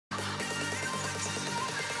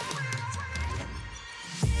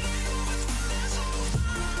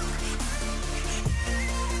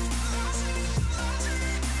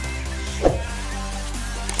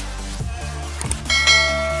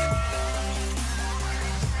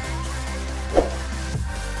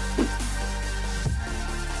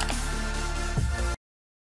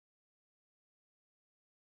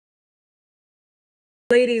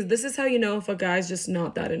Ladies, this is how you know if a guy's just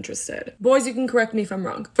not that interested. Boys, you can correct me if I'm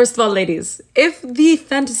wrong. First of all, ladies, if the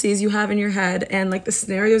fantasies you have in your head and like the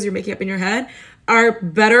scenarios you're making up in your head are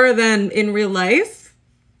better than in real life,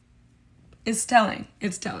 it's telling.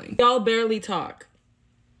 It's telling. Y'all barely talk.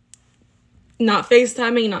 Not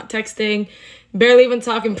FaceTiming, not texting, barely even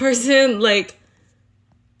talk in person. Like,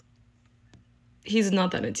 he's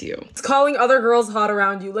not that into you. He's calling other girls hot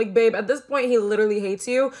around you. Like, babe, at this point, he literally hates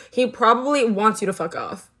you. He probably wants you to fuck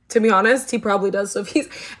off. To be honest, he probably does. So if he's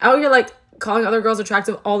out here, like, calling other girls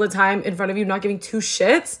attractive all the time in front of you, not giving two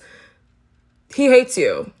shits, he hates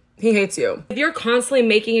you. He hates you. If you're constantly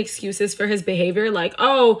making excuses for his behavior, like,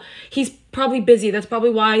 oh, he's probably busy. That's probably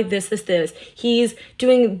why this. He's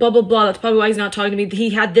doing blah, blah, blah. That's probably why he's not talking to me. He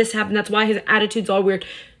had this happen. That's why his attitude's all weird.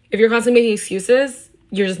 If you're constantly making excuses,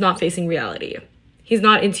 you're just not facing reality. He's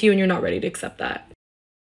not into you and you're not ready to accept that.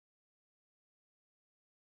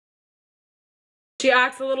 She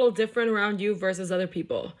acts a little different around you versus other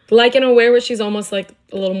people. Like in a way where she's almost like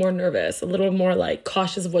a little more nervous, a little more like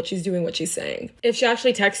cautious of what she's doing, what she's saying. If she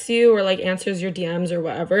actually texts you or like answers your DMs or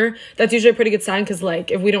whatever, that's usually a pretty good sign because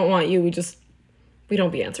like if we don't want you, we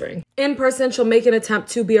don't be answering. In person, she'll make an attempt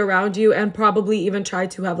to be around you and probably even try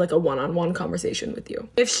to have like a one-on-one conversation with you.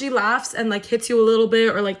 If she laughs and like hits you a little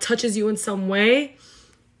bit or like touches you in some way,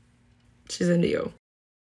 she's into you.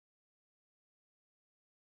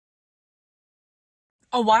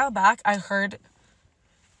 A while back, I heard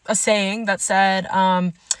a saying that said,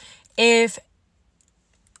 if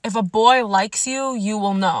a boy likes you, you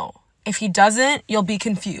will know. If he doesn't, you'll be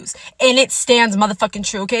confused. And it stands motherfucking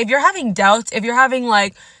true, okay? If you're having doubts, if you're having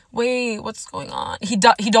like, wait, what's going on? He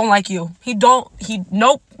don't like you.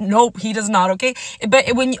 Nope, he does not, okay?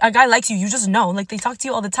 But when a guy likes you, you just know. Like, they talk to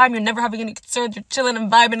you all the time. You're never having any concerns. You're chilling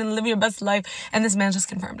and vibing and living your best life. And this man just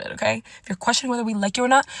confirmed it, okay? If you're questioning whether we like you or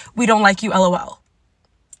not, we don't like you, LOL.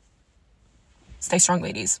 Stay strong,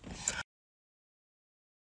 ladies.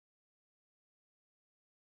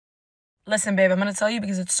 Listen, babe, I'm gonna tell you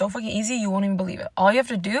because it's so fucking easy, you won't even believe it. All you have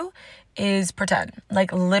to do is pretend.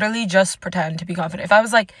 Like, literally just pretend to be confident. If I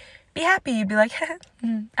was like, be happy, you'd be like,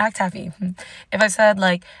 act happy. If I said,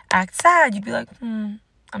 like, act sad, you'd be like, I'm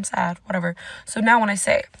sad, whatever. So now when I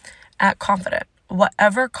say act confident,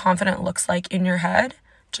 whatever confident looks like in your head,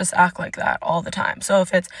 just act like that all the time. So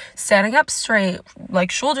if it's standing up straight,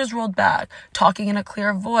 like shoulders rolled back, talking in a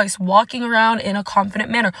clear voice, walking around in a confident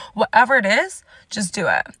manner, whatever it is, just do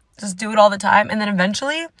it. Just do it all the time. And then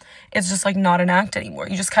eventually it's just like not an act anymore.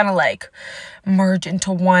 You just kind of like merge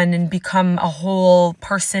into one and become a whole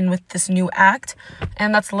person with this new act.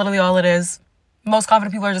 And that's literally all it is. Most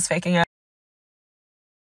confident people are just faking it.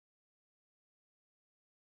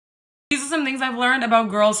 These are some things I've learned about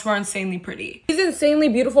girls who are insanely pretty. These insanely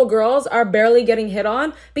beautiful girls are barely getting hit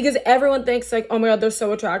on because everyone thinks like, oh my God, they're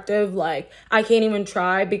so attractive. Like, I can't even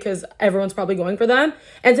try because everyone's probably going for them.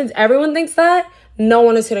 And since everyone thinks that, no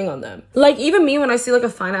one is hitting on them. Like, even me, when I see like a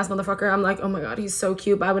fine ass motherfucker, I'm like, oh my God, he's so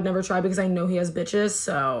cute, but I would never try because I know he has bitches.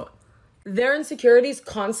 So their insecurities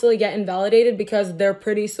constantly get invalidated because they're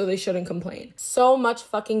pretty, so they shouldn't complain. So much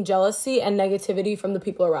fucking jealousy and negativity from the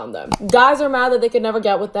people around them. Guys are mad that they could never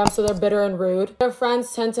get with them, so they're bitter and rude. Their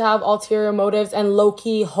friends tend to have ulterior motives and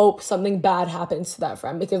low-key hope something bad happens to that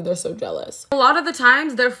friend because they're so jealous. A lot of the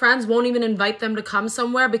times, their friends won't even invite them to come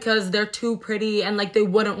somewhere because they're too pretty and like they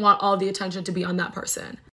wouldn't want all the attention to be on that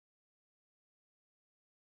person.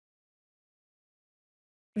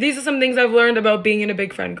 These are some things I've learned about being in a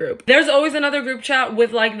big friend group. There's always another group chat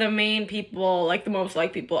with like the main people, like the most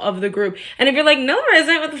liked people of the group. And if you're like, no, there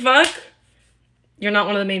isn't, what the fuck? You're not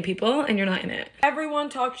one of the main people and you're not in it. Everyone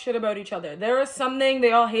talks shit about each other. There is something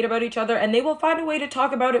they all hate about each other and they will find a way to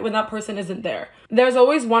talk about it when that person isn't there. There's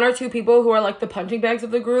always one or two people who are like the punching bags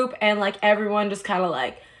of the group and like everyone just kind of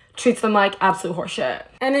like treats them like absolute horseshit.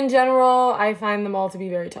 And in general, I find them all to be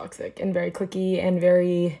very toxic and very cliquey and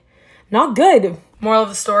very not good. Moral of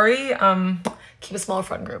the story, keep a small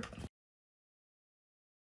friend group.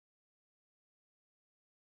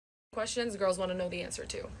 Questions girls want to know the answer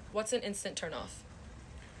to. What's an instant turnoff?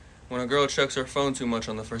 When a girl checks her phone too much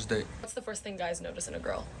on the first date. What's the first thing guys notice in a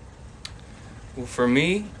girl? Well, for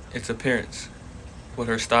me, it's appearance. What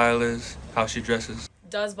her style is, how she dresses.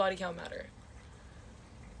 Does body count matter?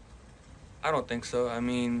 I don't think so. I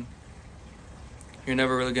mean, you're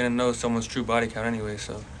never really gonna know someone's true body count anyway,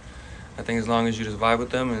 so I think as long as you just vibe with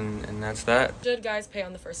them and that's that. Should guys pay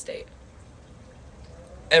on the first date?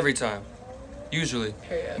 Every time. Usually.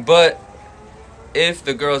 Period. But if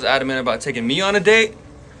the girl's adamant about taking me on a date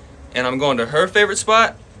and I'm going to her favorite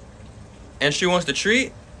spot and she wants to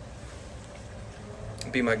treat,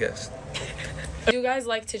 be my guest. Do you guys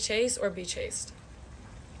like to chase or be chased?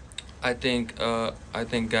 I think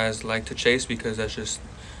guys like to chase because that's just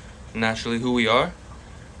naturally who we are.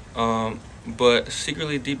 But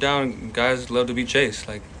secretly, deep down, guys love to be chased.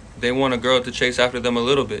 Like, they want a girl to chase after them a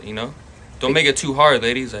little bit, you know? Don't make it too hard,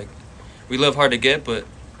 ladies. Like, we love hard to get, but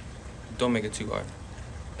don't make it too hard.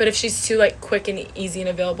 But if she's too like quick and easy and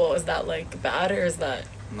available, is that like bad or is that?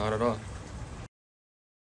 Not at all.